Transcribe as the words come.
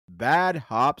Bad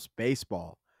Hops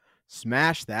Baseball.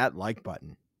 Smash that like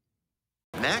button.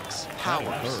 Max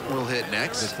Powers will hit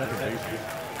next. The second baseman,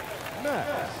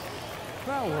 Max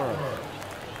Powers.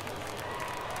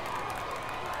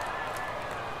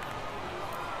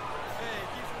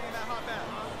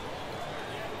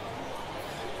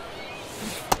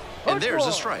 And there's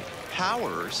a strike.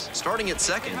 Powers, starting at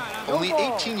second, only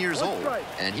 18 years old,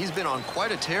 and he's been on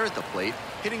quite a tear at the plate,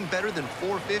 hitting better than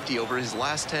 .450 over his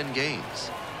last 10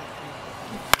 games.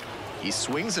 He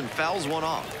swings and fouls one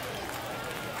off.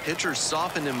 Pitcher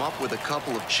softened him up with a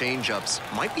couple of change-ups.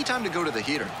 Might be time to go to the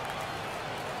heater.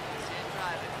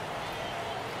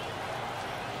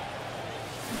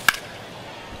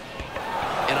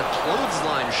 And a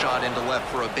clothesline shot into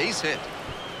left for a base hit.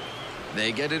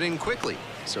 They get it in quickly.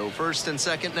 So first and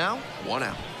second now, one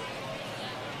out.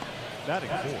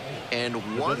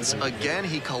 And once again,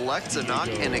 he collects a knock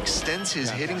and extends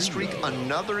his hitting streak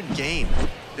another game.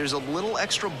 There's a little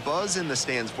extra buzz in the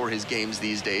stands for his games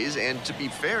these days, and to be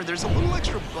fair, there's a little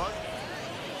extra buzz.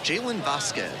 Jalen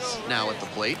Vasquez now at the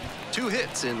plate, 2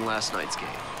 hits in last night's game.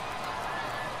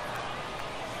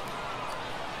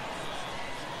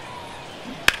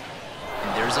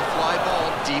 And there's a fly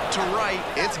ball deep to right.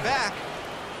 It's back.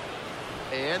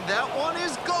 And that one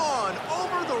is gone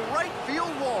over the right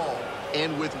field wall.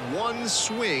 And with one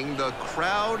swing, the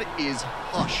crowd is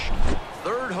hushed.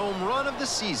 3rd home run of the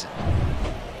season.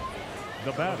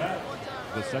 The batter,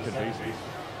 the second baseman,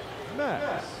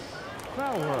 Max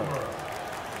Powers.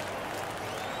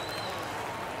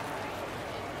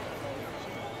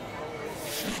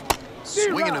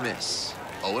 Swing and a miss.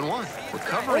 0-1.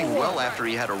 Recovering well after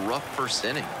he had a rough first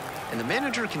inning. And the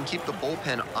manager can keep the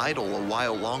bullpen idle a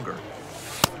while longer.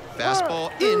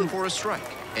 Fastball in for a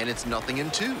strike. And it's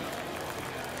 0-2.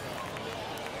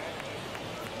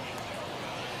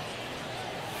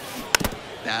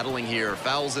 Battling here,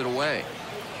 fouls it away.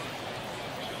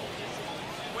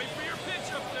 Wait for your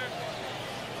pitch up there.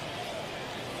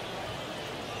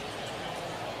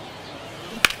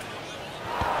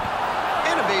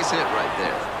 And a base hit right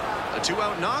there. A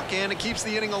 2-out knock, and it keeps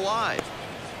the inning alive.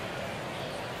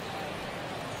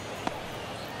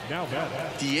 Now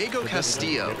Diego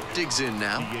Castillo digs in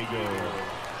now. Diego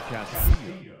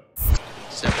Castillo.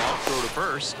 Step off, throw to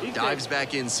first, dives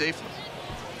back in safely.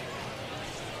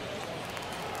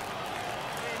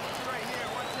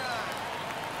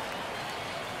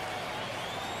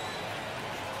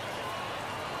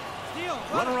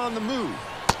 Runner on the move.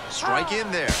 Strike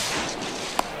in there.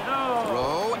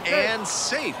 Throw and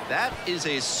safe. That is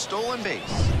a stolen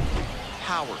base.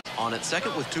 Howard on at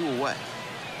second with 2 away.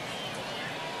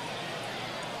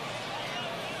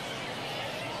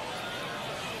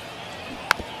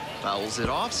 Fouls it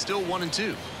off, still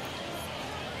 1-2.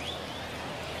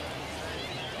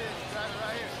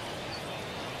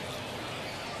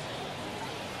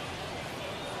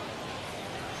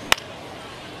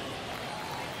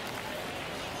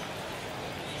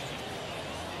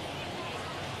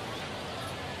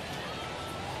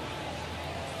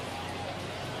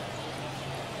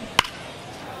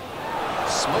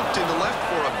 Smoked into left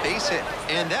for a base hit,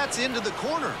 and that's into the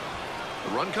corner.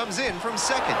 The run comes in from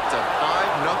second. It's a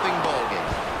 5-0 ball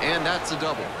game, and that's a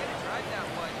double.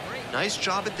 Nice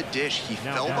job at the dish. He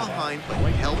fell behind, but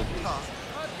held tough.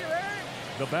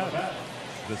 The batter,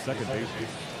 the second baseman,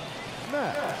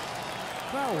 Max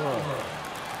Powers.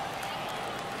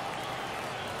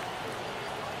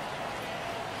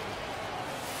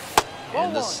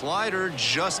 And the slider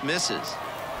just misses.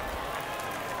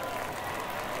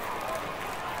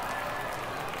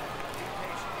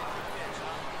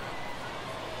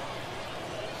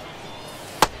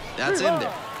 That's in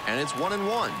there, and it's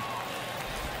 1-1.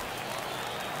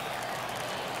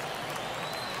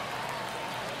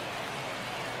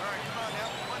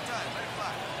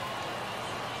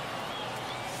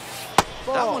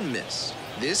 That one missed.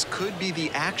 This could be the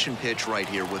action pitch right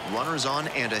here with runners on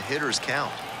and a hitter's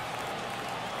count.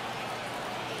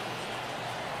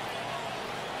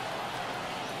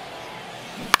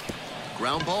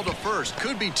 Ground ball to first,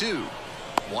 could be 2.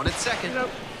 1 at second.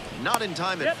 Not in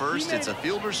time at first, it's a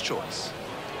fielder's choice.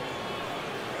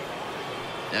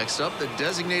 Next up, the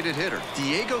designated hitter,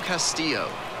 Diego Castillo.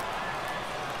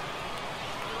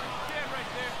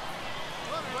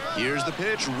 Here's the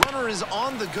pitch, runner is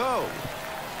on the go.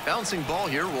 Bouncing ball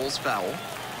here, rolls foul.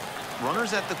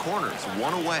 Runners at the corners,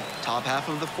 1 away, top half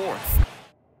of the 4th.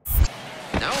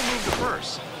 Now we'll move to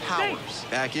first. Powers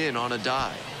back in on a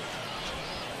dive.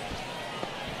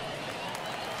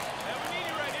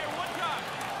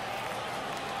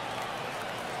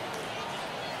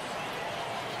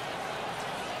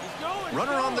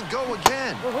 Runner on the go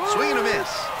again. Swing and a miss.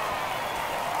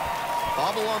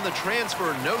 Bobble on the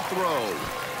transfer, no throw.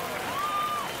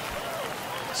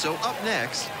 So up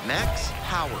next, Max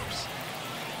Powers.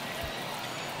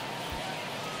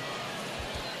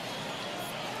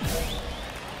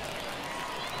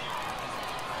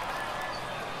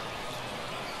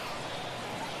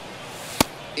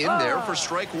 In there for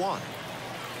strike one.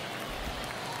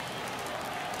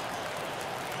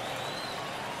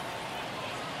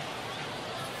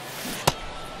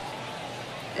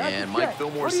 And Mike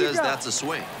Fillmore says that's a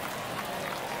swing.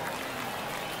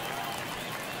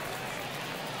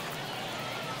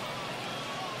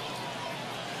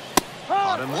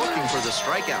 Caught him looking for the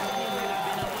strikeout.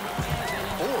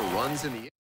 4 runs in the inning.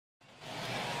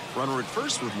 Runner at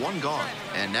first with 1 gone.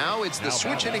 And now it's the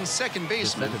switch-hitting second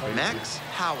baseman, Max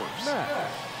Powers.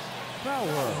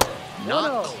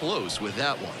 Not close with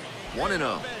that one.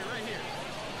 1-0.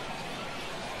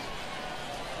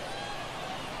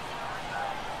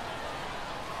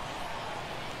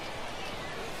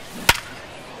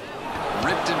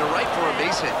 Ripped into right for a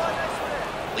base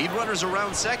hit. Lead runners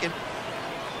around second.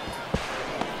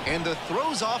 And the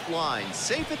throw's offline,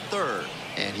 safe at third.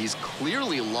 And he's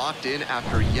clearly locked in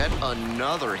after yet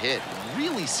another hit.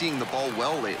 Really seeing the ball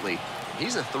well lately.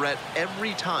 He's a threat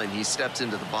every time he steps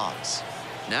into the box.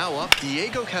 Now up,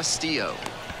 Diego Castillo.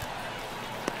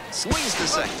 Swings to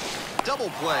second. Double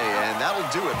play, and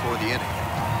that'll do it for the inning.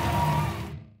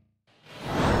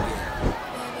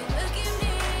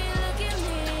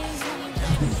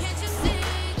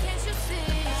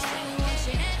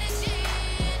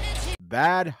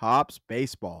 Bad Hops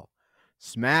Baseball.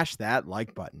 Smash that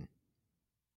like button.